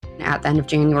At the end of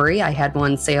January, I had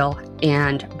one sale,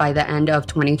 and by the end of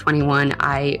 2021,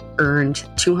 I earned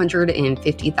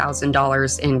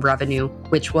 $250,000 in revenue,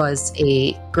 which was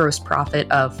a gross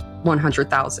profit of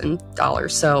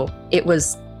 $100,000. So it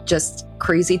was just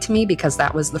crazy to me because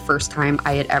that was the first time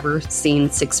I had ever seen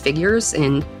six figures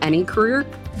in any career.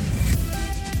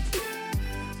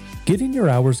 Getting your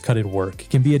hours cut at work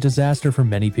can be a disaster for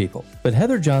many people, but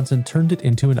Heather Johnson turned it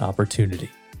into an opportunity.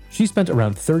 She spent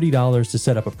around $30 to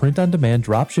set up a print-on-demand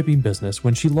dropshipping business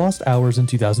when she lost hours in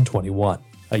 2021.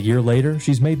 A year later,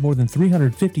 she's made more than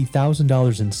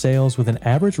 $350,000 in sales with an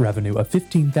average revenue of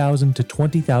 $15,000 to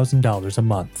 $20,000 a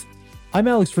month. I'm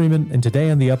Alex Freeman, and today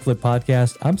on the Upflip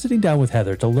podcast, I'm sitting down with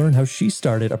Heather to learn how she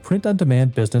started a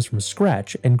print-on-demand business from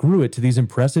scratch and grew it to these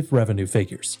impressive revenue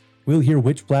figures. We'll hear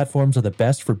which platforms are the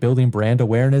best for building brand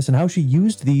awareness and how she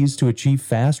used these to achieve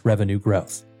fast revenue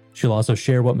growth. She'll also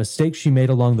share what mistakes she made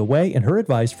along the way and her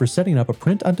advice for setting up a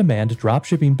print-on-demand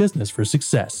dropshipping business for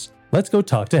success. Let's go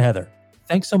talk to Heather.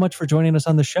 Thanks so much for joining us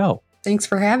on the show. Thanks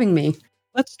for having me.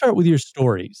 Let's start with your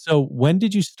story. So when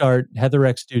did you start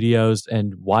HeatherX Studios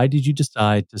and why did you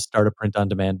decide to start a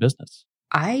print-on-demand business?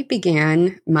 I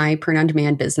began my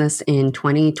print-on-demand business in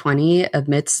 2020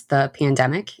 amidst the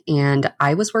pandemic, and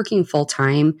I was working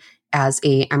full-time as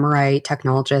a MRI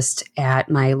technologist at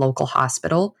my local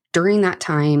hospital. During that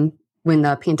time, when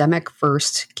the pandemic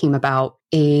first came about,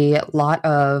 a lot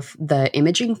of the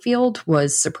imaging field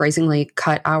was surprisingly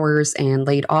cut hours and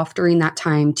laid off during that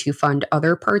time to fund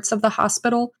other parts of the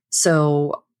hospital.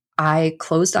 So I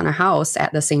closed on a house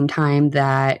at the same time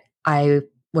that I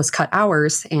was cut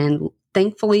hours, and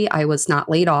thankfully, I was not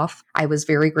laid off. I was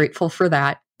very grateful for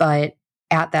that. But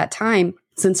at that time,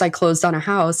 since I closed on a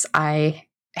house, I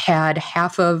had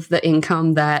half of the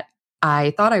income that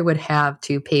I thought I would have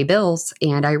to pay bills,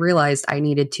 and I realized I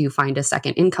needed to find a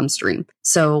second income stream.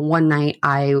 So one night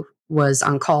I was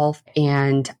on call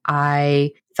and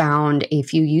I found a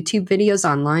few YouTube videos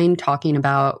online talking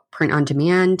about print on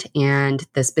demand and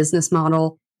this business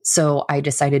model. So I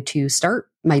decided to start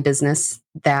my business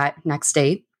that next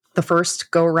day. The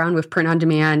first go around with print on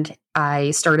demand,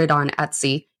 I started on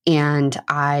Etsy, and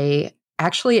I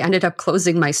actually ended up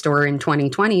closing my store in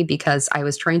 2020 because I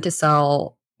was trying to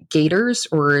sell gaiters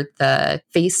or the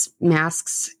face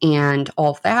masks and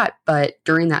all that. But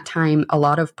during that time, a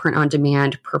lot of print on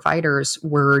demand providers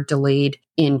were delayed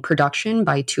in production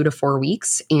by 2 to 4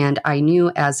 weeks. And I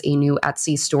knew as a new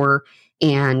Etsy store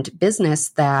and business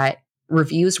that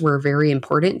reviews were very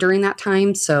important during that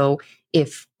time. So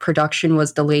if production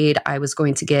was delayed, I was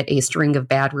going to get a string of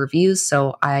bad reviews.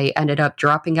 So I ended up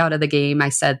dropping out of the game. I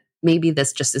said, maybe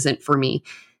this just isn't for me.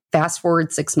 Fast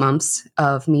forward 6 months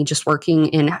of me just working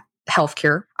in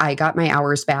healthcare. I got my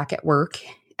hours back at work.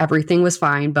 Everything was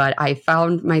fine, but I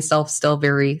found myself still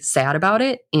very sad about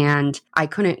it. And I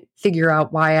couldn't figure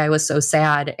out why I was so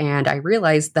sad. And I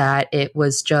realized that it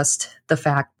was just the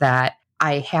fact that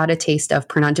I had a taste of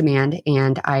print on demand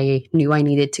and I knew I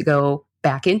needed to go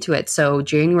back into it. So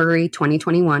January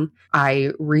 2021,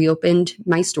 I reopened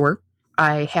my store.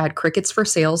 I had crickets for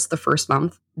sales the first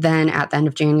month. Then at the end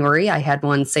of January, I had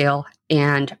one sale.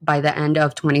 And by the end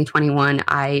of 2021,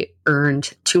 I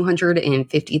earned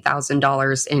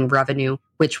 $250,000 in revenue,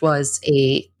 which was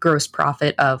a gross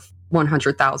profit of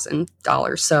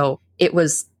 $100,000. So it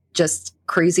was just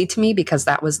crazy to me because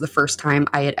that was the first time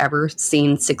I had ever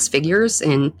seen six figures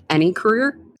in any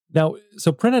career. Now,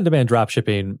 so print-on-demand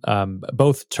dropshipping,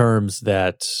 both terms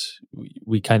that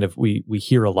we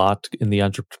hear a lot in the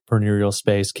entrepreneurial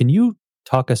space. Can you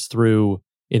talk us through,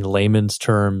 in layman's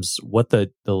terms, what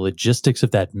the logistics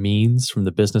of that means from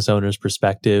the business owner's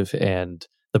perspective and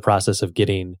the process of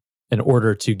getting an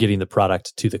order to getting the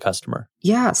product to the customer?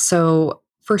 Yeah. So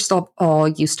first of all,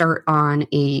 you start on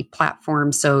a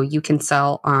platform. So you can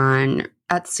sell on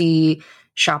Etsy,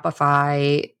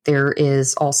 Shopify.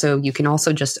 You can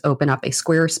also just open up a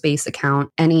Squarespace account,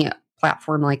 any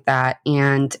platform like that.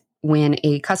 And when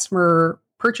a customer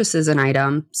purchases an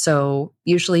item, so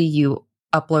usually you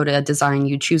upload a design,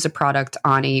 you choose a product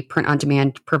on a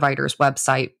print-on-demand provider's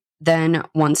website. Then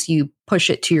once you push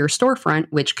it to your storefront,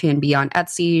 which can be on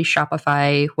Etsy,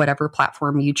 Shopify, whatever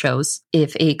platform you chose,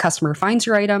 if a customer finds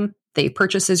your item, they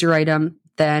purchases your item,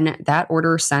 then that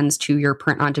order sends to your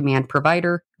print-on-demand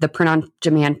provider. The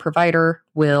print-on-demand provider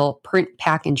will print,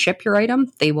 pack, and ship your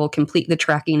item. They will complete the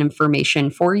tracking information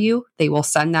for you. They will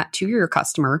send that to your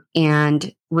customer.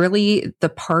 And really, the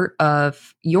part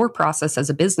of your process as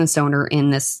a business owner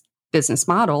in this business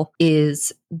model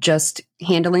is just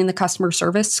handling the customer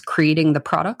service, creating the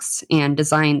products and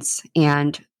designs.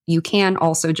 And you can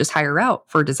also just hire out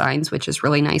for designs, which is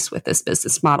really nice with this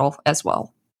business model as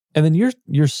well. And then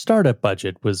your startup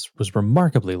budget was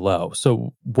remarkably low.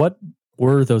 So what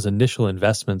were those initial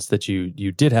investments that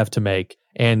you did have to make,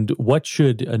 and what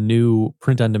should a new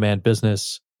print-on-demand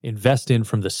business invest in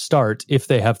from the start if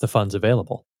they have the funds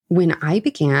available? When I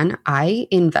began, I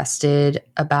invested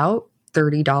about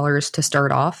 $30 to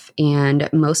start off, and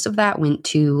most of that went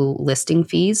to listing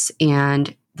fees.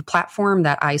 And the platform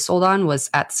that I sold on was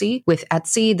Etsy. With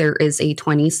Etsy, there is a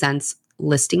 20 cents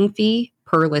listing fee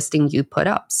per listing you put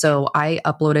up. So I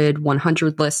uploaded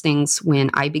 100 listings when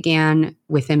I began.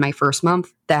 Within my first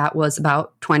month, that was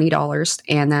about $20.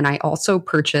 And then I also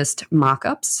purchased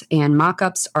mockups, and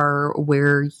mockups are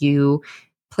where you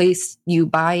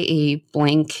buy a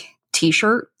blank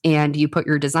t-shirt and you put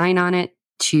your design on it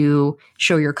to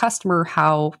show your customer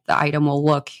how the item will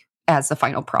look as the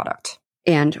final product.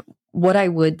 And what I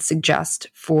would suggest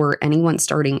for anyone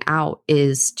starting out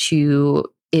is to,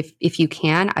 if you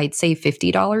can, I'd say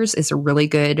 $50 is a really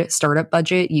good startup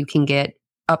budget. You can get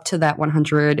up to that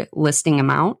 100 listing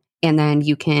amount, and then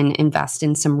you can invest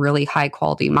in some really high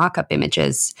quality mock-up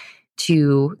images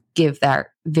to give that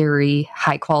very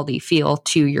high quality feel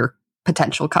to your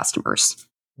potential customers.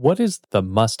 What is the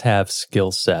must-have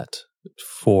skill set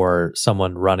for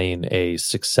someone running a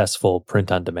successful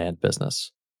print-on-demand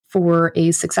business? For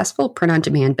a successful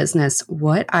print-on-demand business,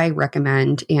 what I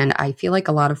recommend, and I feel like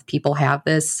a lot of people have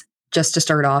this just to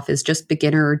start off, is just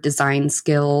beginner design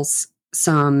skills,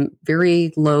 some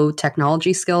very low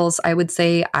technology skills, I would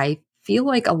say. I feel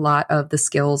like a lot of the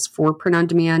skills for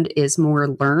print-on-demand is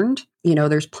more learned.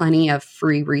 There's plenty of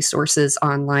free resources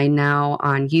online now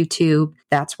on YouTube.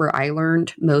 That's where I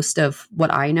learned most of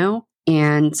what I know.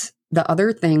 And the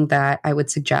other thing that I would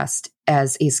suggest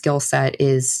as a skill set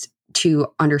is to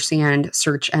understand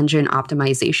search engine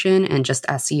optimization and just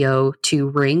SEO to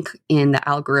rank in the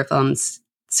algorithms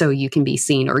so you can be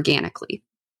seen organically.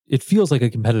 It feels like a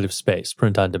competitive space,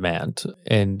 print on demand.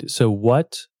 And so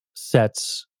what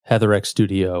sets HeatherX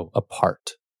Studio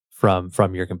apart from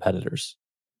your competitors?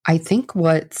 I think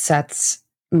what sets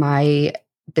my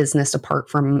business apart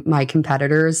from my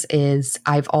competitors is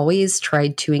I've always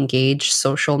tried to engage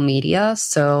social media.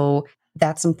 So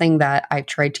that's something that I've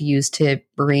tried to use to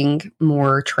bring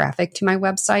more traffic to my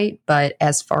website. But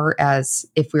as far as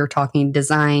if we're talking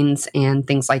designs and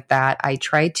things like that, I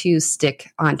try to stick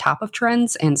on top of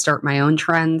trends and start my own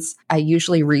trends. I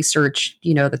usually research,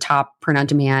 the top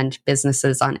print-on-demand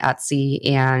businesses on Etsy,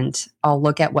 and I'll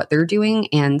look at what they're doing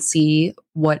and see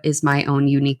what is my own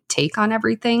unique take on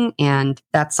everything. And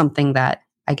that's something that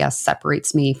I guess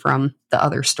separates me from the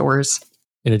other stores.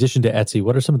 In addition to Etsy,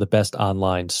 what are some of the best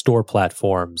online store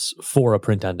platforms for a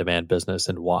print-on-demand business,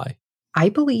 and why? I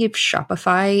believe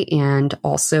Shopify and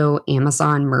also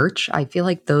Amazon Merch. I feel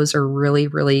like those are really,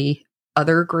 really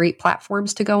other great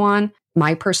platforms to go on.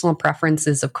 My personal preference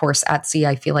is, of course, Etsy.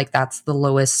 I feel like that's the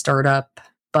lowest startup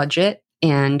budget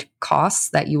and costs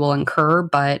that you will incur.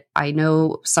 But I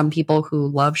know some people who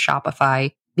love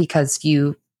Shopify because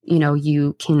you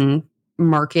can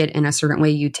market in a certain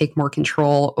way. You take more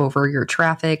control over your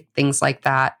traffic, things like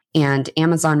that. And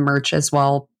Amazon Merch as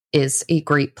well is a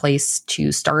great place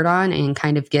to start on and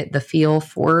kind of get the feel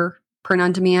for print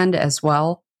on demand as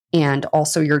well. And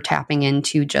also you're tapping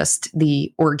into just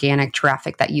the organic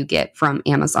traffic that you get from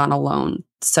Amazon alone.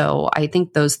 So I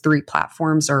think those three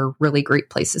platforms are really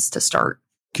great places to start.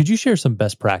 Could you share some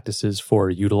best practices for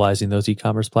utilizing those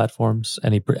e-commerce platforms?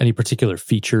 Any particular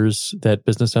features that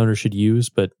business owners should use,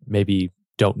 but maybe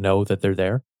don't know that they're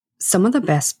there? Some of the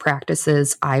best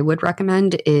practices I would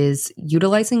recommend is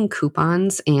utilizing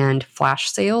coupons and flash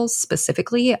sales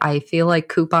specifically. I feel like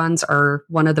coupons are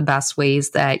one of the best ways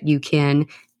that you can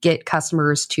get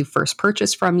customers to first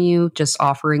purchase from you, just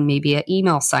offering maybe an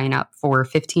email sign up for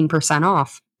 15%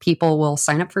 off. People will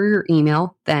sign up for your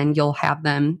email, then you'll have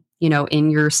them in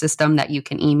your system that you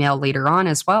can email later on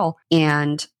as well.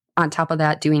 And on top of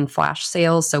that, doing flash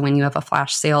sales. So when you have a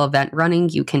flash sale event running,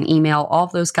 you can email all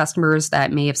of those customers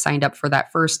that may have signed up for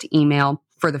that first email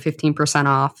for the 15%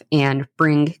 off and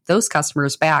bring those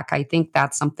customers back. I think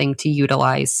that's something to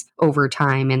utilize over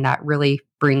time, and that really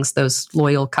brings those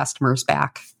loyal customers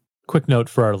back. Quick note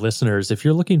for our listeners, if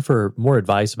you're looking for more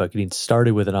advice about getting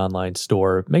started with an online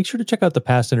store, make sure to check out the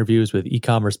past interviews with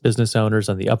e-commerce business owners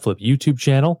on the Upflip YouTube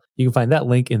channel. You can find that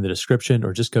link in the description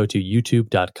or just go to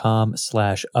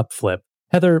youtube.com/upflip.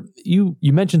 Heather, you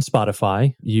mentioned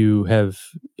Spotify. You have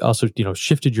also,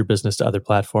 shifted your business to other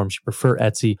platforms. You prefer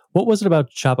Etsy. What was it about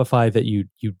Shopify that you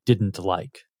didn't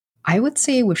like? I would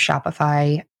say with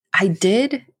Shopify, I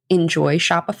did enjoy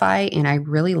Shopify and I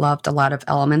really loved a lot of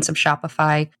elements of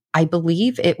Shopify. I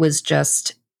believe it was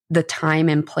just the time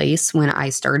and place when I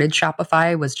started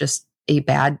Shopify was just a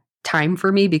bad time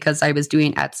for me because I was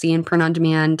doing Etsy and print on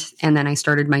demand. And then I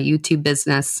started my YouTube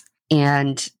business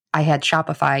and I had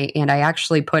Shopify, and I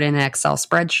actually put in an Excel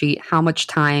spreadsheet how much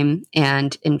time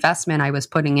and investment I was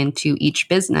putting into each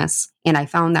business. And I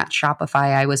found that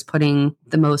Shopify I was putting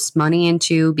the most money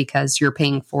into because you're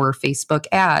paying for Facebook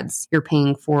ads, you're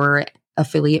paying for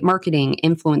affiliate marketing,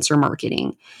 influencer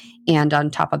marketing. And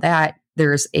on top of that,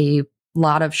 there's a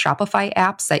lot of Shopify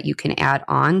apps that you can add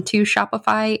on to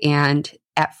Shopify. And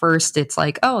at first it's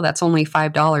like, oh, that's only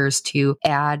 $5 to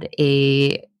add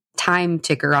a time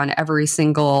ticker on every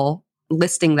single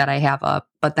listing that I have up.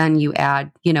 But then you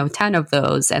add, 10 of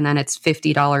those, and then it's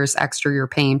 $50 extra you're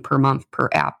paying per month per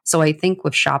app. So I think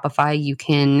with Shopify, you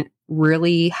can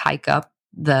really hike up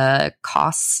the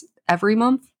costs every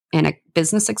month and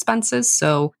business expenses.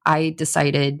 So I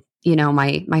decided,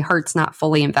 my heart's not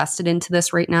fully invested into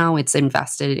this right now. It's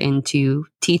invested into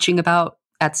teaching about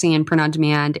Etsy and print on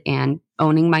demand and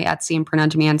owning my Etsy and print on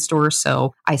demand store.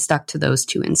 So I stuck to those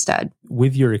two instead.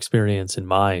 With your experience in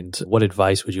mind, what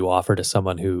advice would you offer to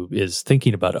someone who is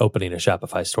thinking about opening a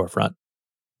Shopify storefront?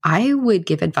 I would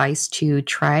give advice to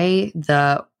try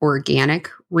the organic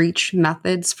reach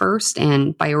methods first.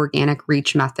 And by organic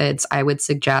reach methods, I would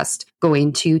suggest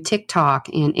going to TikTok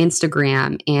and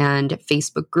Instagram and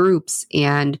Facebook groups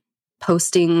and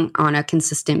posting on a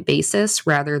consistent basis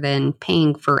rather than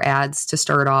paying for ads to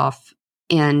start off.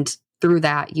 And through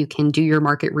that, you can do your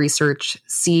market research,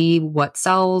 see what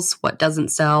sells, what doesn't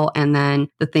sell, and then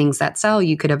the things that sell,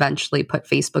 you could eventually put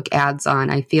Facebook ads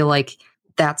on. I feel like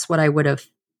that's what I would have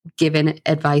given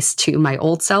advice to my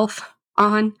old self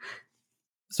on.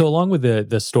 So along with the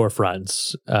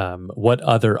storefronts, what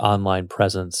other online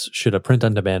presence should a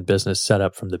print-on-demand business set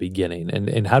up from the beginning?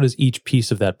 And how does each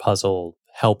piece of that puzzle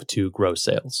help to grow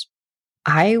sales?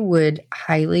 I would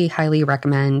highly, highly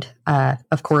recommend,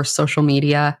 of course, social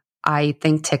media. I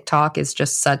think TikTok is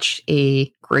just such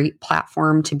a great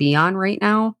platform to be on right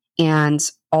now. And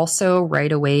also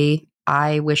right away,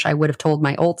 I wish I would have told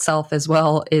my old self as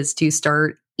well, is to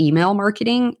start email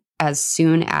marketing as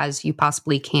soon as you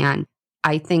possibly can.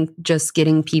 I think just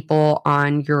getting people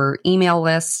on your email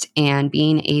list and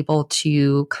being able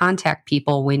to contact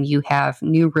people when you have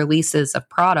new releases of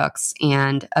products,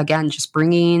 and again, just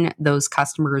bringing those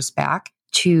customers back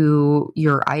to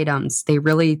your items. They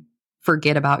really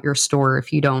forget about your store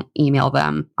if you don't email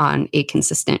them on a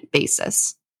consistent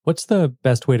basis. What's the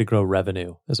best way to grow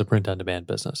revenue as a print-on-demand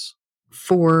business?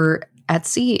 For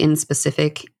Etsy in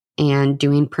specific, and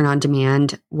doing print on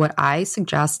demand, what I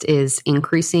suggest is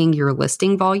increasing your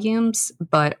listing volumes,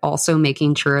 but also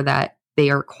making sure that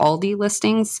they are quality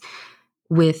listings.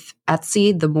 With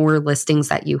Etsy, the more listings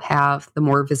that you have, the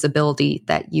more visibility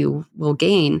that you will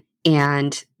gain.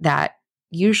 And that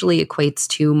usually equates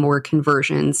to more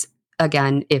conversions.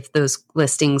 Again, if those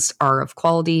listings are of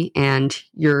quality and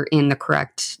you're in the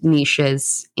correct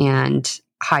niches and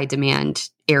high demand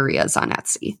areas on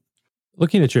Etsy.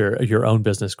 Looking at your own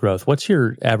business growth, what's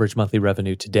your average monthly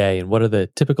revenue today, and what are the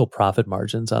typical profit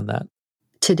margins on that?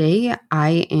 Today,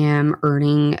 I am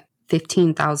earning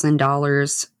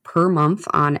 $15,000 per month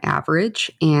on average,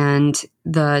 and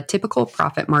the typical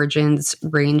profit margins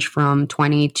range from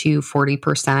 20 to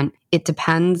 40%. It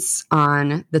depends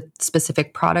on the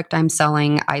specific product I'm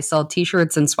selling. I sell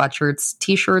t-shirts and sweatshirts.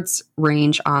 T-shirts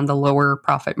range on the lower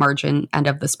profit margin end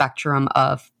of the spectrum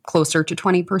of closer to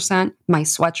 20%. My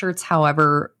sweatshirts,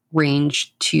 however,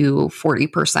 range to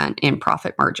 40% in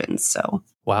profit margins. So,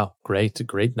 wow,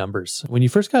 great numbers. When you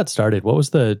first got started, what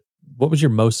was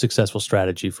your most successful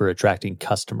strategy for attracting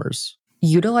customers?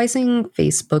 Utilizing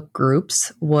Facebook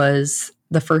groups was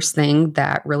the first thing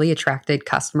that really attracted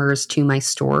customers to my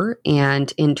store.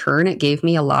 And in turn, it gave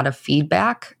me a lot of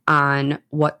feedback on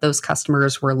what those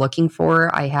customers were looking for.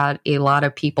 I had a lot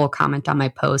of people comment on my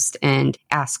post and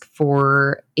ask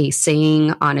for a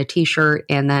saying on a t-shirt.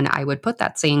 And then I would put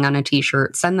that saying on a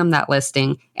t-shirt, send them that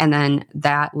listing, and then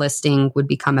that listing would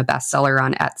become a bestseller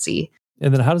on Etsy.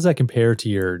 And then how does that compare to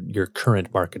your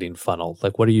current marketing funnel?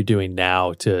 Like, what are you doing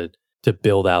now to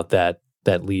build out that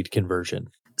lead conversion?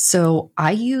 So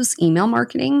I use email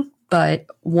marketing, but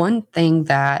one thing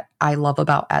that I love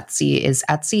about Etsy is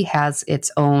Etsy has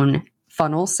its own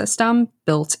funnel system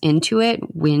built into it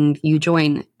when you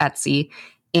join Etsy.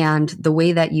 And the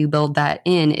way that you build that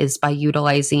in is by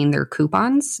utilizing their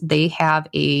coupons. They have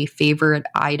a favorite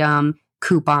item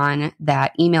coupon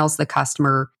that emails the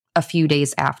customer a few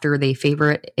days after they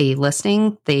favorite a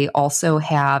listing. They also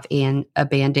have an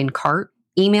abandoned cart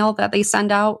email that they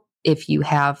send out if you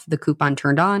have the coupon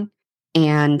turned on.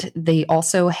 And they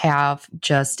also have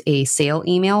just a sale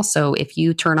email. So if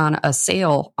you turn on a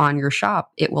sale on your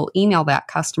shop, it will email that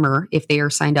customer if they are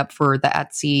signed up for the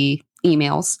Etsy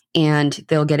emails, and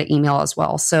they'll get an email as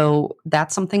well. So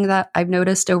that's something that I've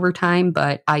noticed over time,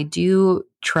 but I do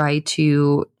try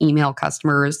to email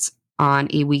customers on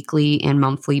a weekly and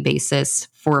monthly basis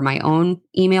for my own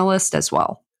email list as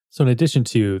well. So in addition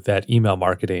to that email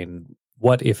marketing,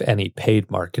 what, if any, paid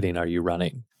marketing are you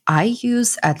running? I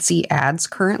use Etsy ads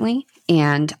currently,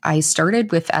 and I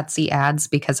started with Etsy ads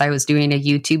because I was doing a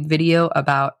YouTube video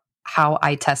about how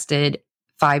I tested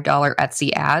 $5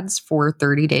 Etsy ads for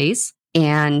 30 days.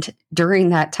 And during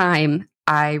that time,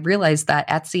 I realized that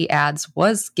Etsy ads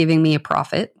was giving me a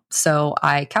profit. So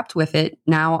I kept with it.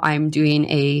 Now I'm doing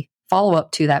a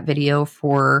follow-up to that video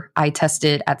for I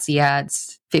tested Etsy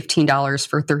ads $15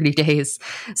 for 30 days.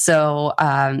 So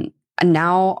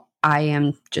now I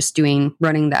am just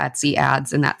running the Etsy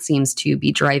ads, and that seems to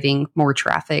be driving more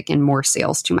traffic and more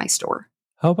sales to my store.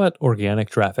 How about organic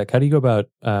traffic? How do you go about,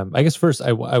 I guess first,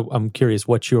 I'm curious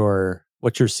what you're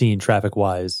seeing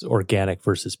traffic-wise, organic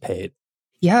versus paid.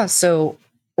 Yeah, so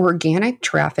organic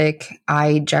traffic,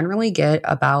 I generally get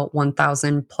about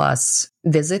 1,000 plus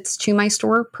visits to my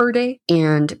store per day.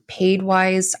 And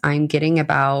paid-wise, I'm getting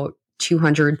about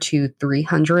 200 to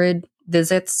 300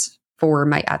 visits for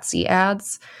my Etsy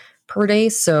ads per day.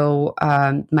 So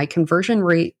my conversion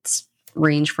rates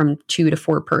range from 2 to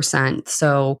 4%.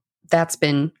 So that's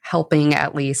been helping,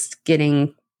 at least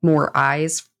getting more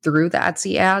eyes through the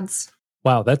Etsy ads.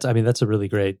 Wow, that's a really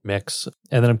great mix.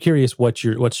 And then I'm curious what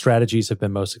strategies have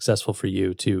been most successful for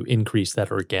you to increase that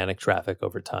organic traffic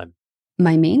over time.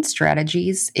 My main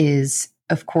strategies is,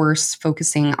 of course,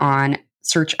 focusing on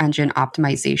search engine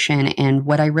optimization. And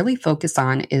what I really focus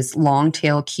on is long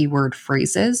tail keyword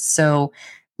phrases. So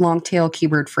long tail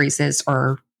keyword phrases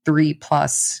are 3+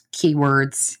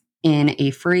 keywords in a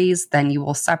phrase. Then you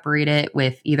will separate it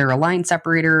with either a line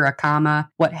separator, a comma,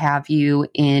 what have you,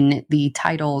 in the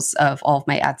titles of all of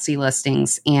my Etsy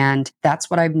listings. And that's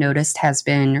what I've noticed has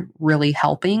been really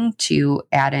helping to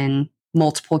add in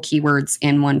multiple keywords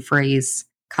in one phrase,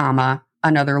 comma,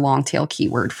 another long tail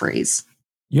keyword phrase.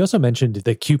 You also mentioned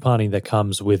the couponing that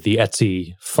comes with the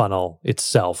Etsy funnel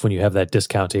itself when you have that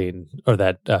discounting or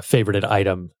that favorited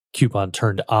item coupon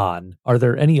turned on. Are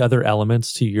there any other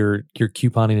elements to your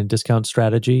couponing and discount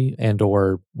strategy, and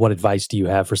or what advice do you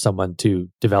have for someone to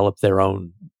develop their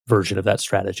own version of that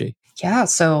strategy? Yeah,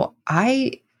 so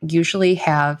I usually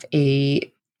have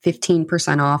a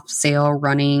 15% off sale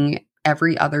running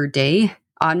every other day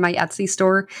on my Etsy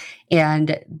store.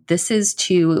 And this is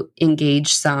to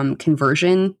engage some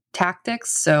conversion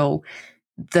tactics. So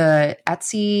the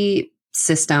Etsy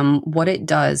system, what it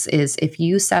does is if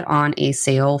you set on a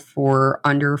sale for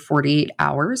under 48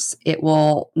 hours, it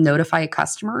will notify a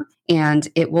customer, and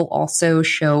it will also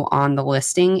show on the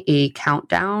listing a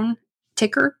countdown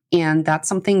ticker. And that's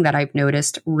something that I've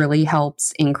noticed really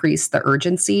helps increase the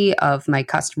urgency of my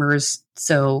customers.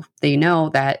 So they know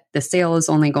that the sale is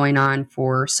only going on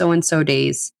for so-and-so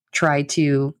days. Try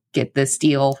to get this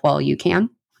deal while you can.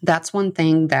 That's one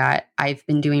thing that I've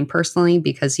been doing personally,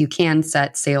 because you can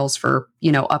set sales for,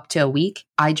 up to a week.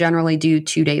 I generally do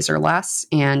 2 days or less.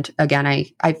 And again,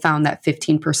 I found that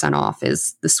 15% off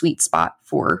is the sweet spot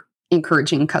for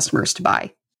encouraging customers to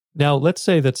buy. Now, let's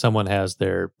say that someone has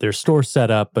their store set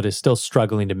up, but is still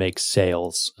struggling to make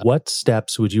sales. What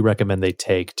steps would you recommend they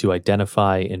take to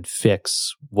identify and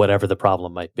fix whatever the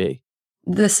problem might be?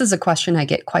 This is a question I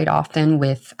get quite often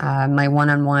with my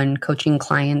one-on-one coaching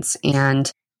clients,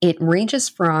 and it ranges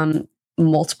from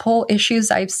multiple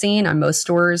issues I've seen on most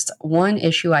stores. One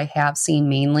issue I have seen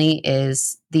mainly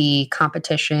is the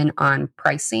competition on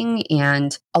pricing.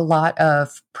 And a lot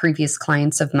of previous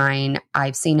clients of mine,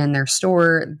 I've seen in their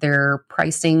store, their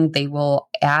pricing, they will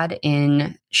add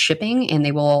in shipping and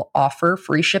they will offer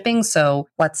free shipping. So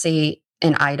let's say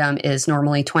an item is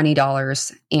normally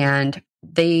 $20 and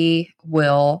they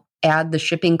will add the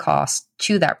shipping cost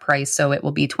to that price. So it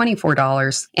will be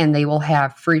 $24 and they will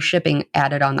have free shipping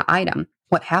added on the item.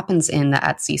 What happens in the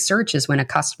Etsy search is when a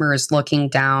customer is looking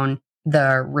down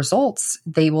the results,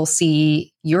 they will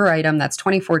see your item that's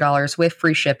 $24 with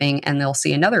free shipping, and they'll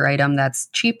see another item that's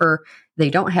cheaper.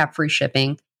 They don't have free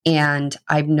shipping. And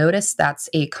I've noticed that's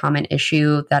a common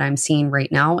issue that I'm seeing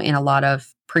right now in a lot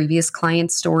of previous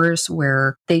client stores,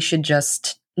 where they should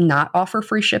just not offer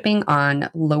free shipping on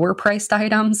lower priced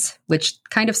items, which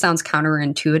kind of sounds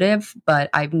counterintuitive. But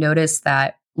I've noticed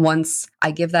that once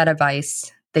I give that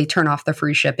advice, they turn off the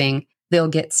free shipping, they'll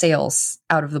get sales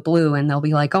out of the blue and they'll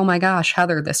be like, oh my gosh,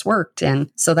 Heather, this worked. And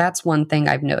so that's one thing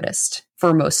I've noticed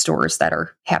for most stores that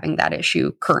are having that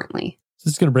issue currently.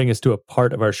 This is going to bring us to a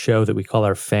part of our show that we call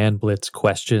our Fan Blitz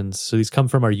questions. So these come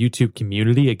from our YouTube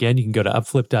community. Again, you can go to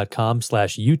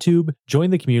upflip.com/YouTube, join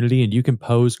the community, and you can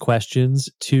pose questions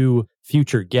to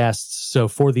future guests. So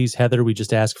for these, Heather, we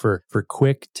just ask for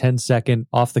quick 10-second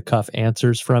off-the-cuff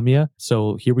answers from you.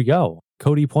 So here we go.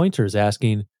 Cody Pointer is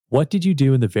asking, what did you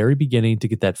do in the very beginning to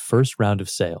get that first round of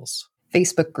sales?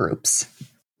 Facebook groups.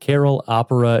 Carol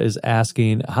Opera is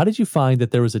asking, how did you find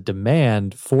that there was a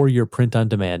demand for your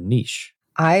print-on-demand niche?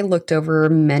 I looked over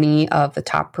many of the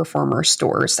top performer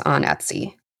stores on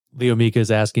Etsy. Leo Mika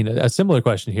is asking a similar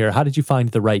question here. How did you find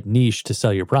the right niche to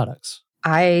sell your products?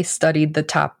 I studied the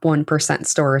top 1%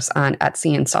 stores on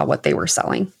Etsy and saw what they were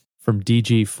selling. From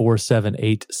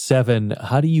DG4787,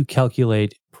 how do you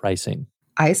calculate pricing?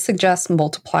 I suggest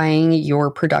multiplying your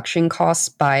production costs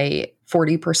by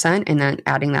 40% and then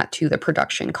adding that to the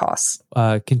production costs.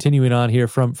 Continuing on here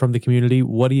from the community,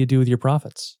 what do you do with your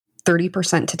profits?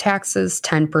 30% to taxes,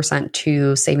 10%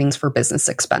 to savings for business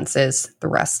expenses. The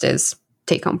rest is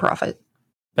take-home profit.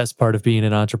 Best part of being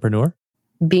an entrepreneur?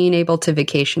 Being able to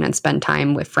vacation and spend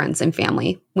time with friends and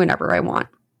family whenever I want.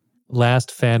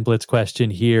 Last Fan Blitz question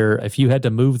here. If you had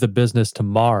to move the business to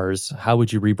Mars, how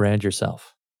would you rebrand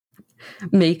yourself?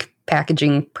 Make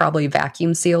packaging probably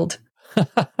vacuum sealed. Yeah,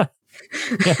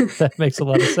 that makes a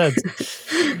lot of sense.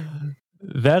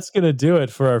 That's going to do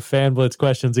it for our Fan Blitz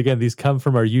questions. Again, these come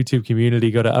from our YouTube community.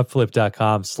 Go to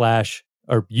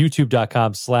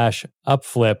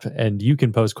youtube.com/upflip, and you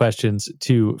can pose questions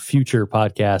to future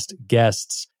podcast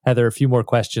guests. Heather, a few more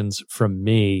questions from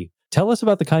me. Tell us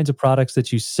about the kinds of products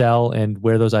that you sell and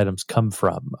where those items come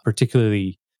from.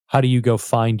 Particularly, how do you go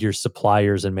find your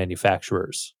suppliers and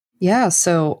manufacturers? Yeah,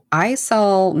 so I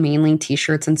sell mainly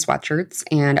t-shirts and sweatshirts,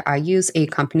 and I use a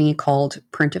company called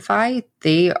Printify.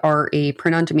 They are a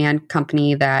print-on-demand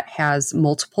company that has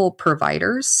multiple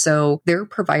providers. So their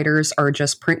providers are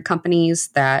just print companies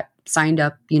that signed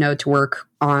up, to work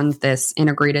on this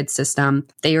integrated system.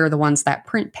 They are the ones that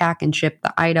print, pack, and ship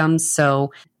the items.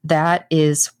 So that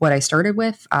is what I started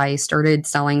with. I started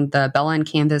selling the Bella and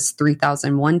Canvas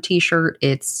 3001 t-shirt.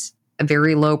 It's a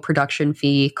very low production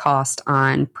fee cost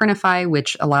on Printify,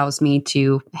 which allows me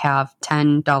to have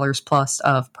 $10 plus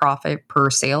of profit per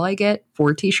sale I get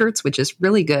for t-shirts, which is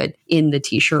really good in the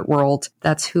t-shirt world.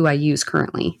 That's who I use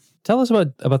currently. Tell us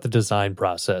about the design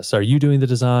process. Are you doing the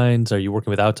designs? Are you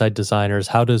working with outside designers?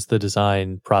 How does the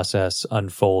design process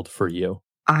unfold for you?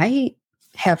 I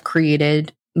have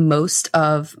created most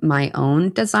of my own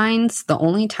designs. The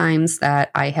only times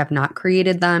that I have not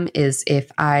created them is if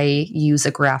I use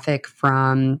a graphic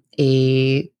from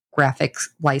a graphics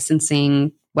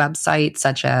licensing website,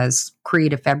 such as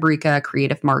Creative Fabrica,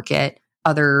 Creative Market,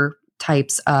 other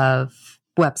types of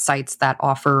websites that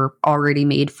offer already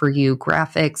made for you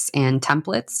graphics and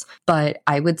templates. But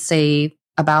I would say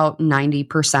about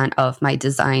 90% of my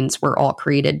designs were all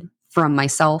created from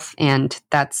myself, and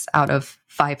that's out of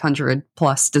 500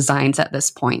 plus designs at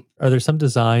this point. Are there some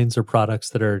designs or products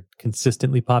that are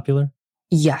consistently popular?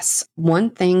 Yes.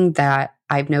 One thing that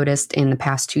I've noticed in the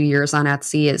past 2 years on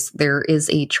Etsy is there is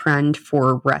a trend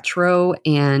for retro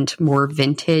and more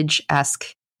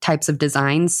vintage-esque types of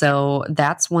designs. So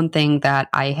that's one thing that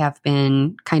I have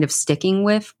been kind of sticking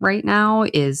with right now,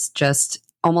 is just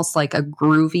almost like a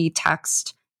groovy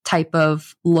text type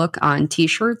of look on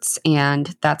t-shirts.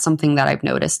 And that's something that I've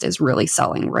noticed is really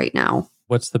selling right now.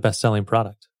 What's the best-selling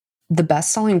product? The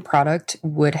best-selling product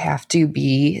would have to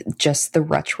be just the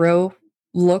retro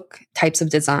look types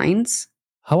of designs.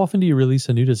 How often do you release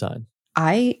a new design?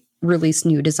 I release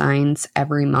new designs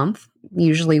every month.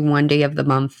 Usually one day of the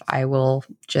month, I will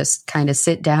just kind of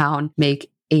sit down, make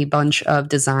a bunch of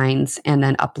designs, and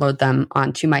then upload them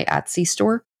onto my Etsy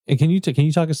store. And can you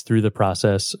talk us through the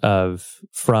process of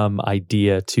from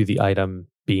idea to the item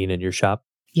being in your shop?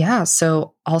 Yeah,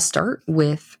 so I'll start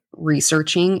with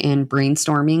researching and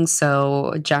brainstorming.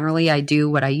 So generally I do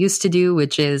what I used to do,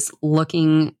 which is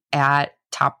looking at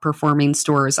top performing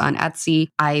stores on Etsy.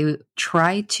 I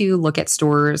try to look at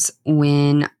stores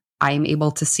when I'm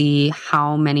able to see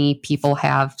how many people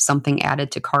have something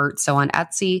added to cart. So on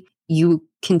Etsy, you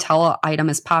can tell an item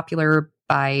is popular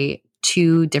by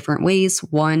two different ways.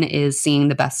 One is seeing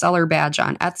the bestseller badge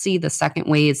on Etsy. The second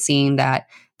way is seeing that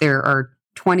there are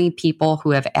 20 people who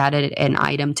have added an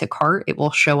item to cart. It will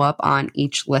show up on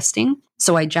each listing.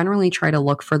 So I generally try to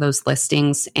look for those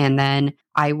listings, and then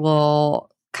I will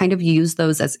kind of use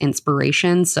those as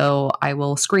inspiration. So I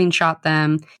will screenshot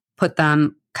them, put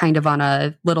them kind of on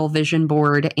a little vision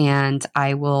board, and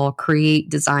I will create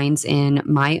designs in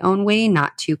my own way,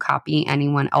 not to copy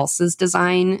anyone else's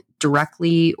design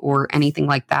directly or anything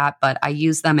like that. But I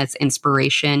use them as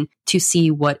inspiration to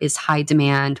see what is high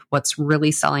demand, what's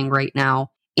really selling right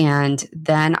now. And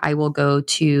then I will go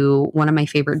to one of my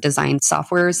favorite design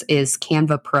softwares is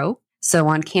Canva Pro. So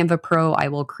on Canva Pro, I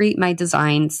will create my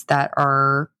designs that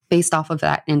are based off of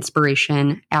that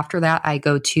inspiration. After that, I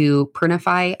go to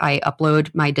Printify. I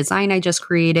upload my design I just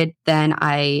created. Then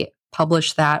I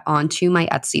publish that onto my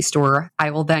Etsy store.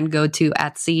 I will then go to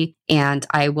Etsy and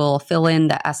I will fill in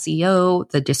the SEO,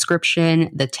 the description,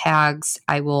 the tags.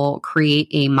 I will create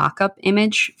a mock-up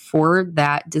image for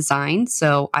that design.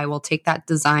 So I will take that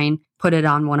design, put it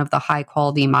on one of the high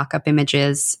quality mock-up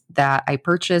images that I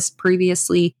purchased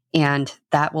previously, and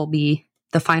that will be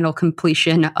the final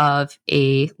completion of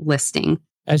a listing.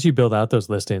 As you build out those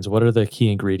listings, what are the key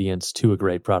ingredients to a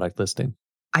great product listing?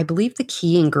 I believe the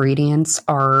key ingredients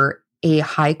are a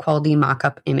high quality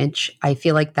mock-up image. I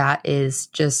feel like that is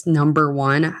just number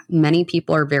one. Many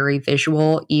people are very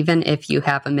visual. Even if you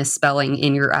have a misspelling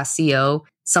in your SEO,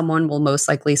 someone will most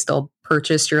likely still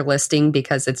purchase your listing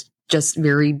because it's just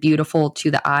very beautiful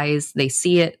to the eyes. They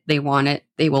see it, they want it,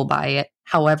 they will buy it.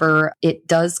 However, it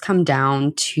does come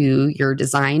down to your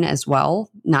design as well,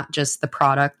 not just the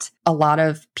product. A lot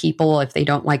of people, if they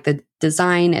don't like the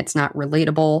design, it's not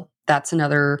relatable. That's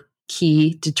another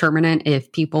key determinant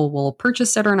if people will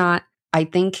purchase it or not. I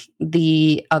think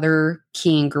the other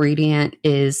key ingredient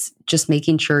is just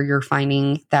making sure you're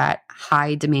finding that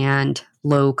high demand,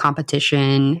 low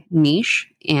competition niche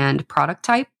and product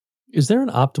type. Is there an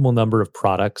optimal number of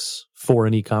products for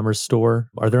an e-commerce store?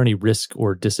 Are there any risk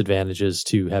or disadvantages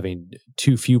to having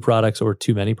too few products or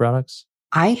too many products?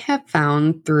 I have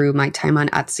found through my time on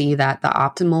Etsy that the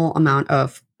optimal amount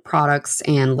of products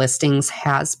and listings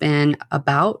has been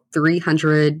about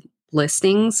 300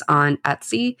 listings on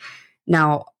Etsy.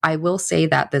 Now, I will say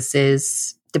that this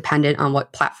is dependent on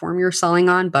what platform you're selling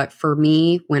on. But for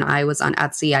me, when I was on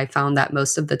Etsy, I found that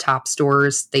most of the top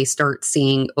stores, they start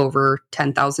seeing over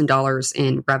 $10,000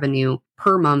 in revenue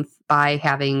per month by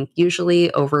having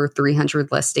usually over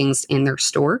 300 listings in their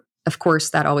store. Of course,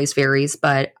 that always varies,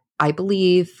 but I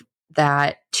believe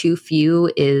that too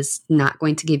few is not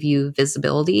going to give you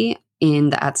visibility in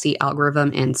the Etsy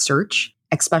algorithm and search,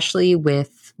 especially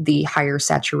with the higher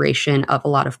saturation of a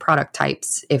lot of product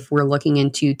types. If we're looking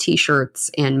into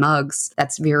t-shirts and mugs,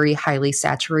 that's very highly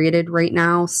saturated right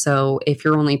now. So if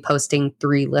you're only posting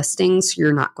 3 listings,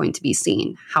 you're not going to be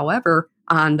seen. However,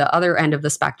 on the other end of the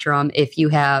spectrum, if you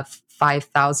have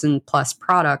 5,000 plus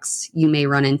products, you may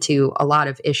run into a lot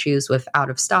of issues with out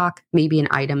of stock. Maybe an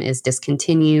item is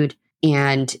discontinued.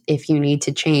 And if you need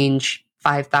to change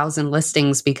 5,000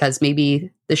 listings because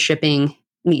maybe the shipping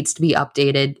needs to be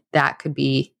updated, that could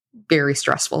be very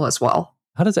stressful as well.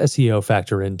 How does SEO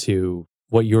factor into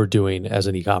what you're doing as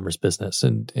an e-commerce business,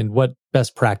 and what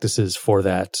best practices for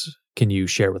that can you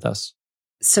share with us?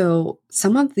 So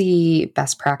some of the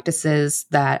best practices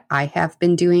that I have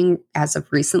been doing as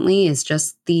of recently is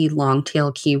just the long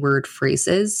tail keyword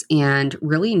phrases and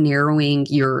really narrowing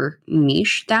your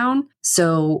niche down.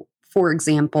 So for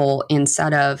example,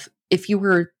 instead of if you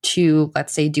were to,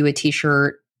 let's say, do a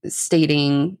t-shirt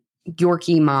stating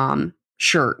Yorkie Mom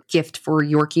shirt, gift for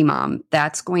Yorkie Mom,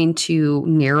 that's going to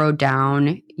narrow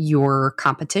down your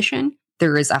competition.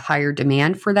 There is a higher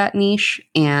demand for that niche.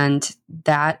 And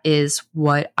that is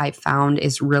what I found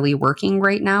is really working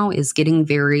right now, is getting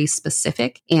very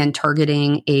specific and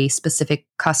targeting a specific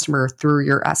customer through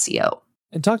your SEO.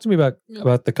 And talk to me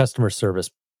about the customer service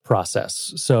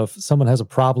process. So if someone has a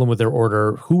problem with their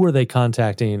order, who are they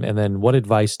contacting? And then what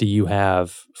advice do you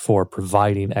have for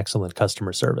providing excellent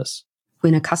customer service?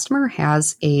 When a customer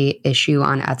has a issue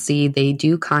on Etsy, they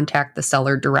do contact the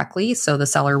seller directly. So the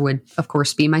seller would, of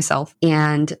course, be myself.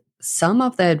 And some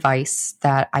of the advice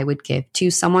that I would give to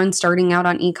someone starting out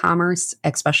on e-commerce,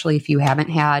 especially if you haven't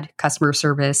had customer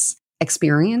service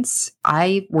experience,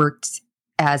 I worked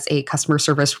as a customer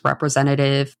service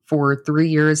representative for 3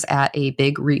 years at a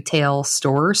big retail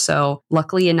store. So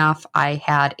luckily enough, I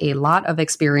had a lot of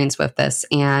experience with this.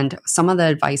 And some of the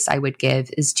advice I would give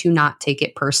is to not take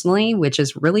it personally, which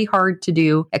is really hard to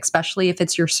do, especially if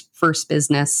it's your first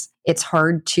business. It's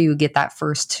hard to get that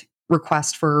first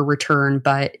request for a return,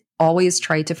 but always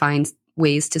try to find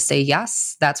ways to say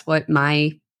yes. That's what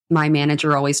my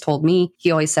manager always told me.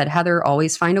 He always said, Heather,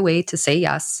 always find a way to say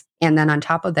yes. And then on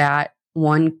top of that,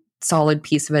 one solid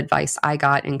piece of advice I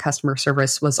got in customer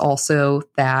service was also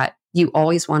that you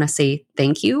always want to say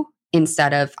thank you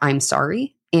instead of I'm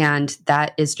sorry. And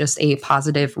that is just a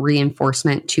positive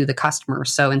reinforcement to the customer.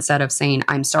 So instead of saying,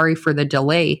 I'm sorry for the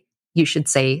delay, you should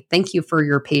say, thank you for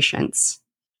your patience.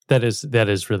 That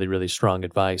is really, really strong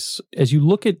advice. As you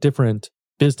look at different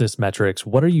business metrics,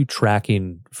 what are you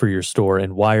tracking for your store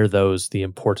and why are those the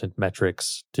important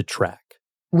metrics to track?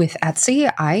 With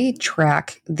Etsy, I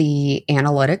track the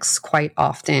analytics quite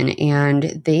often,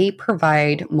 and they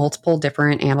provide multiple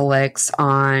different analytics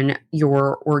on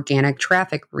your organic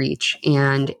traffic reach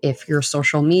and if your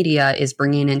social media is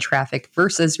bringing in traffic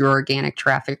versus your organic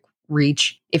traffic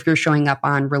reach, if you're showing up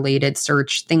on related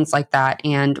search, things like that.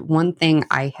 And one thing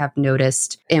I have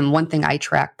noticed, and one thing I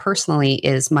track personally,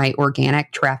 is my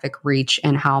organic traffic reach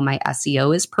and how my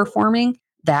SEO is performing.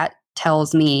 That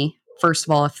tells me, first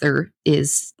of all, if there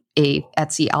is a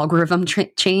Etsy algorithm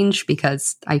change,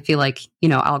 because I feel like,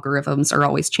 algorithms are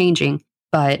always changing,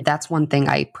 but that's one thing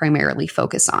I primarily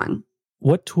focus on.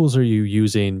 What tools are you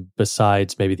using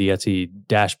besides maybe the Etsy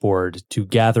dashboard to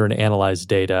gather and analyze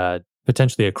data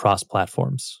potentially across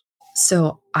platforms?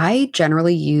 So I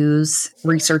generally use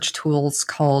research tools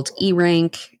called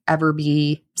eRank,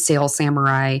 Everbee, Sales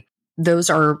Samurai. Those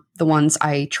are the ones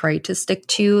I try to stick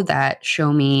to that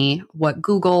show me what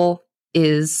Google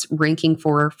is ranking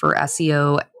for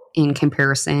SEO in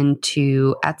comparison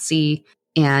to Etsy.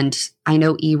 And I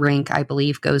know eRank, I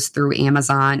believe, goes through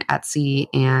Amazon, Etsy,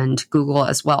 and Google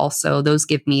as well. So those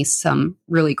give me some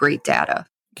really great data.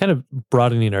 Kind of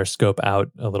broadening our scope out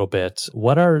a little bit,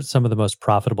 what are some of the most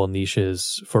profitable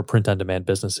niches for print-on-demand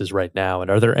businesses right now?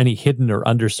 And are there any hidden or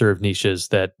underserved niches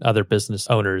that other business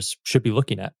owners should be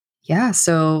looking at? Yeah,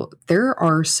 so there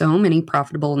are so many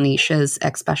profitable niches,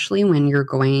 especially when you're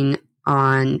going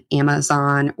on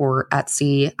Amazon or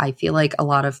Etsy. I feel like a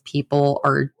lot of people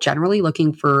are generally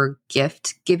looking for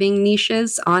gift giving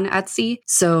niches on Etsy.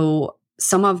 So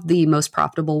some of the most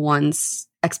profitable ones,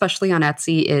 especially on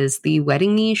Etsy, is the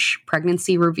wedding niche,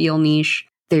 pregnancy reveal niche.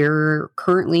 They're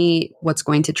currently what's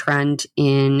going to trend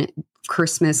in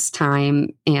Christmas time,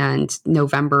 and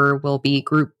November will be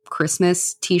group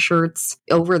Christmas t-shirts.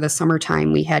 Over the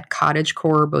summertime, we had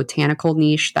cottagecore botanical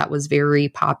niche that was very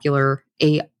popular.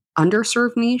 A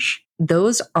underserved niche,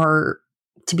 those are,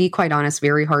 to be quite honest,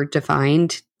 very hard to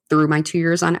find through my 2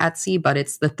 years on Etsy, but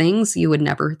it's the things you would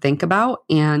never think about.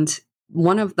 And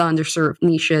one of the underserved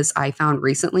niches I found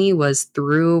recently was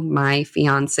through my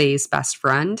fiance's best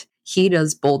friend. He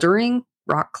does bouldering,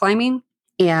 rock climbing.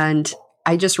 And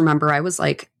I just remember I was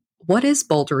like, what is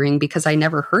bouldering? Because I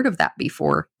never heard of that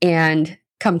before. And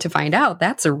come to find out,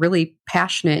 that's a really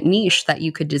passionate niche that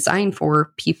you could design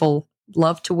for. People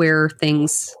love to wear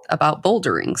things about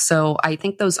bouldering. So I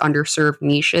think those underserved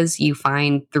niches you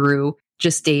find through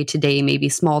just day-to-day, maybe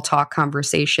small talk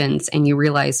conversations, and you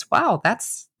realize, wow,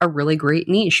 that's a really great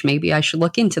niche. Maybe I should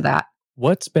look into that.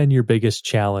 What's been your biggest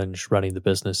challenge running the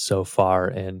business so far,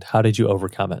 and how did you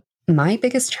overcome it? My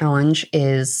biggest challenge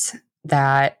is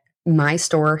that my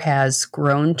store has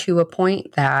grown to a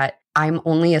point that I'm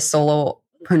only a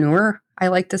solopreneur, I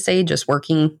like to say, just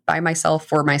working by myself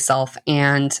for myself.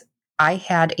 And I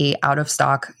had a out of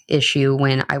stock issue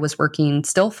when I was working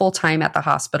still full time at the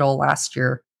hospital last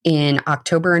year. In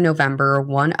October and November,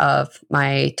 one of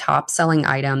my top selling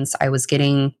items, I was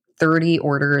getting 30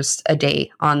 orders a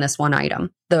day on this one item.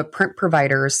 The print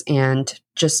providers and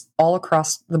just all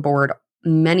across the board,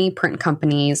 many print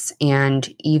companies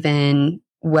and even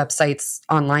websites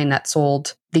online that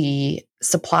sold the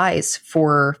supplies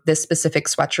for this specific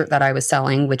sweatshirt that I was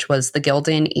selling, which was the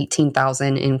Gildan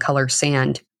 18,000 in color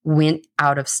sand, went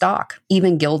out of stock.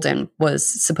 Even Gildan was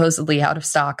supposedly out of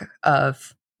stock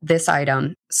of this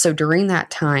item. So during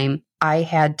that time, I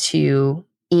had to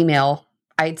email,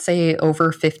 I'd say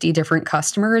over 50 different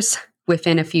customers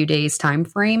within a few days time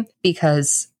frame,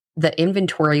 because the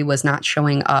inventory was not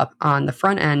showing up on the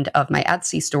front end of my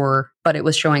Etsy store, but it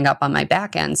was showing up on my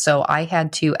back end. So I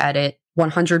had to edit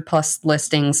 100 plus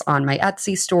listings on my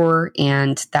Etsy store,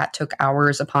 and that took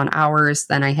hours upon hours.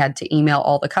 Then I had to email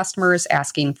all the customers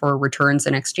asking for returns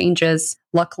and exchanges.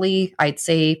 Luckily, I'd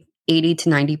say 80 to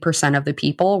 90% of the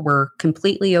people were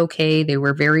completely okay. They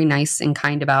were very nice and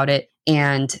kind about it,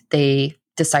 and they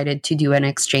decided to do an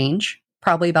exchange.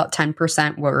 Probably about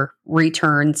 10% were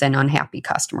returns and unhappy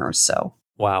customers. So,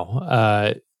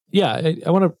 wow. Yeah, I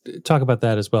want to talk about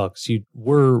that as well, because you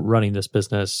were running this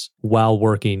business while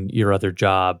working your other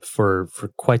job for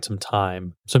quite some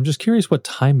time. So I'm just curious what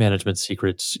time management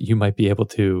secrets you might be able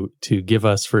to give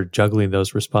us for juggling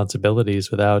those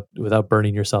responsibilities without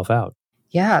burning yourself out.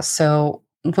 Yeah, so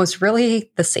what's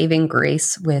really the saving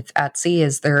grace with Etsy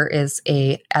is there is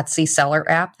a Etsy seller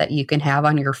app that you can have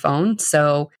on your phone.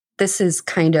 So this is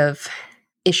kind of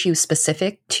issue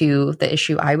specific to the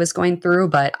issue I was going through,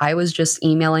 but I was just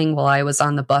emailing while I was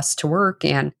on the bus to work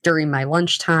and during my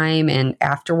lunchtime and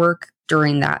after work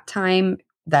during that time,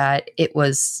 that it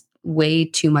was way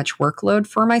too much workload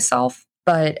for myself.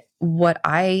 But what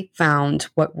I found,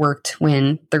 what worked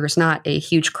when there's not a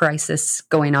huge crisis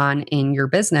going on in your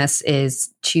business,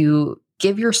 is to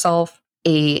give yourself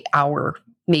an hour,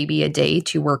 maybe a day,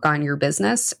 to work on your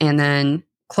business, and then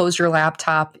close your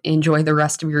laptop, enjoy the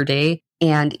rest of your day.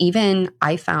 And even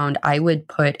I found I would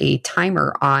put a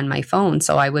timer on my phone.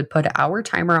 So I would put an hour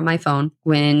timer on my phone.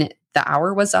 When the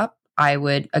hour was up, I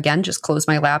would, again, just close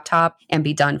my laptop and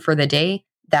be done for the day.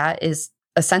 That is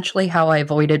essentially how I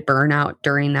avoided burnout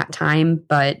during that time.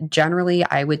 But generally,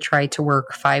 I would try to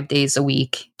work 5 days a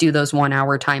week, do those 1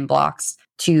 hour time blocks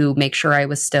to make sure I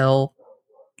was still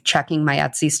checking my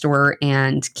Etsy store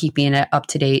and keeping it up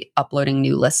to date, uploading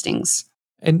new listings.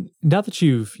 And now that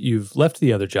you've left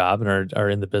the other job and are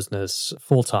in the business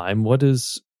full time, what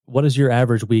does your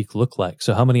average week look like?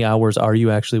 So how many hours are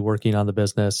you actually working on the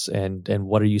business, and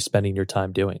what are you spending your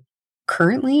time doing?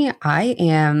 Currently, I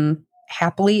am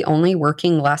happily only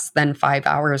working less than 5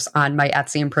 hours on my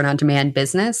Etsy and print on demand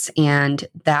business. And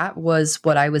that was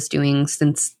what I was doing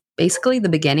since basically the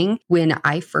beginning. When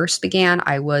I first began,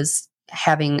 I was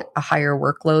having a higher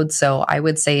workload. So I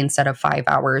would say instead of 5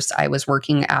 hours, I was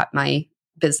working at my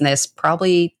business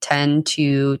probably 10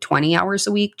 to 20 hours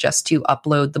a week just to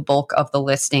upload the bulk of the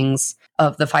listings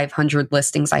of the 500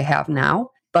 listings I have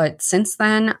now. But since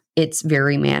then, it's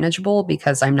very manageable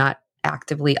because I'm not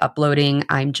actively uploading.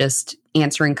 I'm just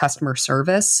answering customer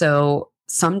service. So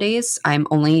some days I'm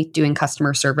only doing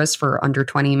customer service for under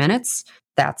 20 minutes.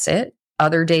 That's it.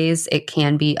 Other days it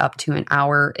can be up to an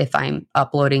hour if I'm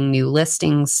uploading new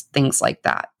listings, things like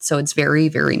that. So it's very,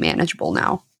 very manageable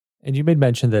now. And you made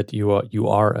mention that you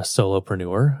are a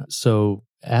solopreneur. So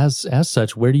as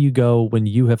such, where do you go when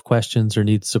you have questions or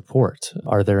need support?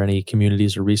 Are there any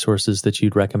communities or resources that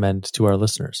you'd recommend to our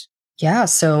listeners? Yeah,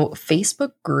 so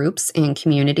Facebook groups and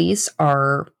communities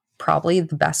are probably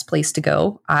the best place to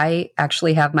go. I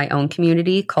actually have my own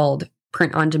community called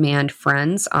Print on Demand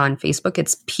Friends on Facebook.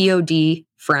 It's POD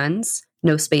Friends,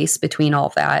 no space between all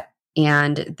of that.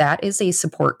 And that is a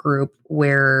support group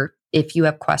where if you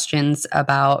have questions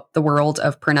about the world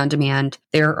of print on demand,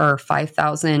 there are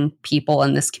 5,000 people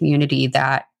in this community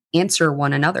that answer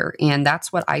one another. And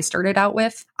that's what I started out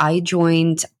with. I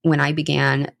joined when I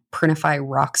began Printify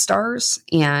Rockstars,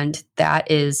 and that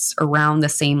is around the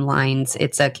same lines.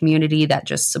 It's a community that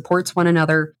just supports one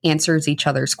another, answers each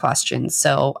other's questions.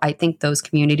 So I think those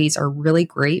communities are really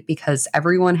great because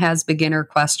everyone has beginner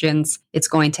questions. It's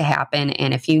going to happen.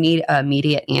 And if you need an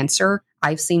immediate answer,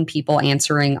 I've seen people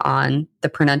answering on the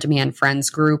Print on Demand Friends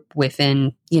group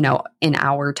within, an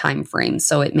hour time frame.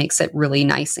 So it makes it really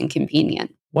nice and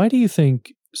convenient. Why do you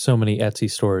think so many Etsy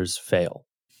stores fail?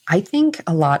 I think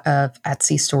a lot of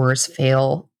Etsy stores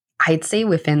fail, I'd say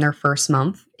within their first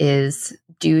month, is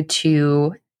due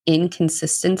to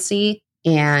inconsistency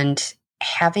and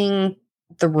having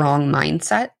the wrong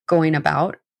mindset going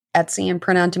about Etsy and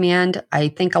print on demand. I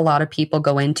think a lot of people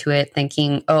go into it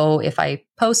thinking, oh, if I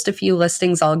post a few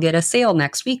listings, I'll get a sale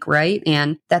next week, right?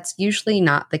 And that's usually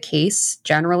not the case.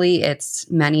 Generally, it's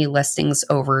many listings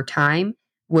over time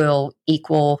will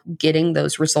equal getting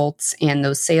those results and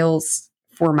those sales.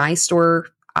 For my store,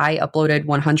 I uploaded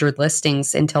 100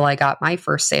 listings until I got my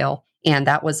first sale. And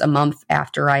that was a month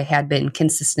after I had been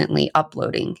consistently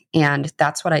uploading. And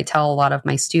that's what I tell a lot of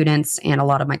my students and a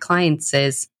lot of my clients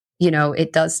is,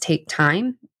 it does take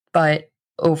time, but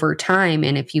over time,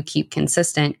 and if you keep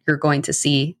consistent, you're going to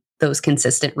see those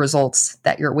consistent results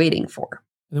that you're waiting for.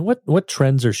 And what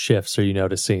trends or shifts are you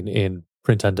noticing in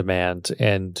print on demand,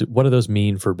 and what do those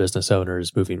mean for business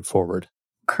owners moving forward?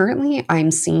 Currently, I'm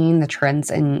seeing the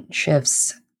trends and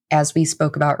shifts as we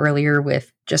spoke about earlier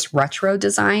with just retro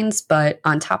designs. But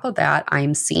on top of that,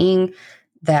 I'm seeing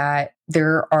that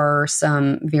there are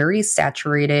some very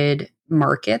saturated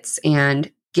markets,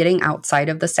 and getting outside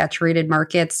of the saturated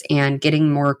markets and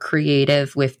getting more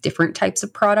creative with different types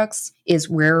of products is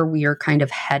where we are kind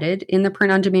of headed in the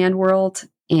print on demand world.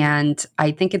 And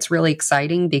I think it's really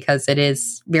exciting because it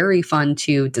is very fun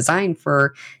to design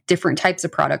for different types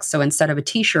of products. So instead of a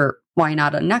t-shirt, why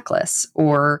not a necklace?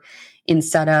 Or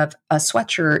instead of a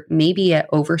sweatshirt, maybe an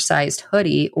oversized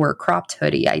hoodie or a cropped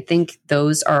hoodie. I think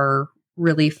those are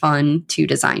really fun to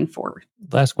design for.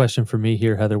 Last question for me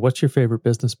here, Heather. What's your favorite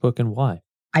business book and why?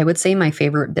 I would say my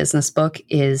favorite business book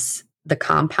is The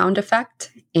Compound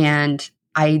Effect. And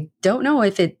I don't know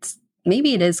if it's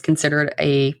maybe it is considered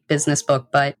a business book,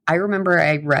 but I remember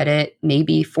I read it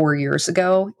maybe 4 years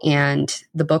ago. And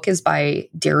the book is by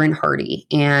Darren Hardy.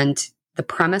 And the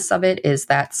premise of it is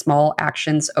that small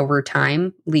actions over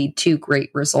time lead to great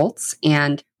results.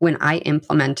 And when I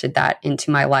implemented that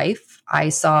into my life, I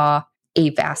saw a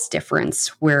vast difference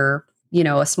where,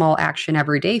 a small action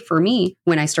every day for me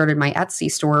when I started my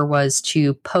Etsy store was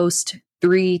to post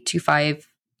 3 to 5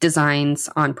 designs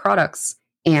on products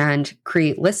and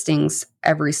create listings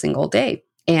every single day.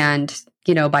 And,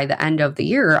 by the end of the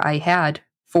year, I had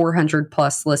 400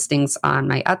 plus listings on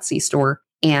my Etsy store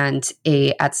and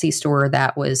a Etsy store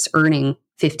that was earning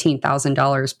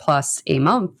 $15,000 plus a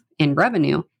month in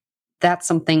revenue. That's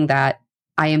something that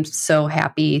I am so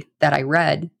happy that I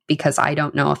read, because I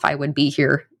don't know if I would be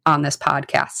here on this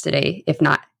podcast today if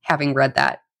not having read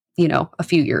that, a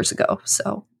few years ago.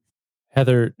 So,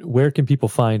 Heather, where can people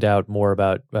find out more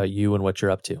about you and what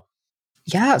you're up to?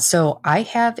 Yeah, so I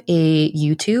have a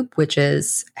YouTube, which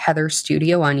is Heather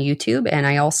Studio on YouTube. And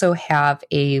I also have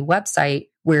a website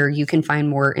where you can find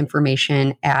more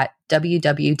information at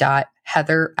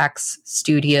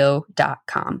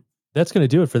www.heatherxstudio.com. That's going to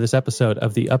do it for this episode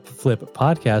of the Upflip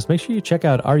podcast. Make sure you check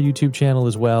out our YouTube channel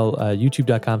as well,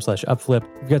 youtube.com/upflip.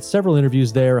 We've got several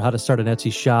interviews there, how to start an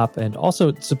Etsy shop, and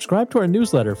also subscribe to our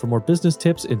newsletter for more business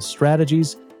tips and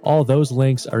strategies. All those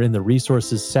links are in the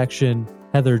resources section.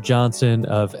 Heather Johnson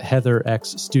of Heather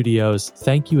X Studios,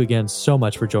 thank you again so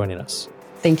much for joining us.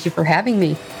 Thank you for having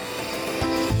me.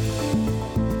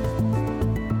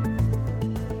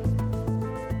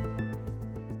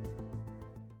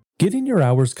 Getting your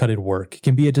hours cut at work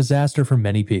can be a disaster for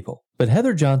many people, but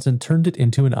Heather Johnson turned it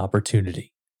into an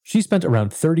opportunity. She spent around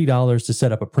 $30 to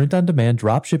set up a print-on-demand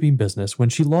dropshipping business when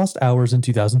she lost hours in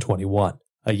 2021.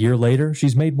 A year later,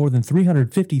 she's made more than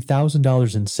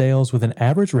 $350,000 in sales with an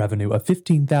average revenue of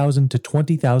 $15,000 to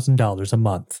 $20,000 a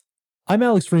month. I'm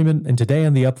Alex Freeman, and today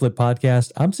on the Upflip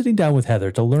podcast, I'm sitting down with Heather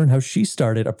to learn how she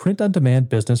started a print-on-demand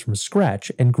business from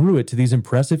scratch and grew it to these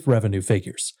impressive revenue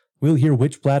figures. We'll hear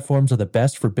which platforms are the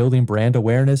best for building brand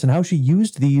awareness and how she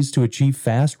used these to achieve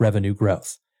fast revenue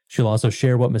growth. She'll also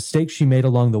share what mistakes she made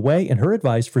along the way and her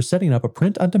advice for setting up a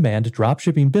print-on-demand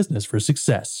dropshipping business for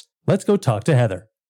success. Let's go talk to Heather.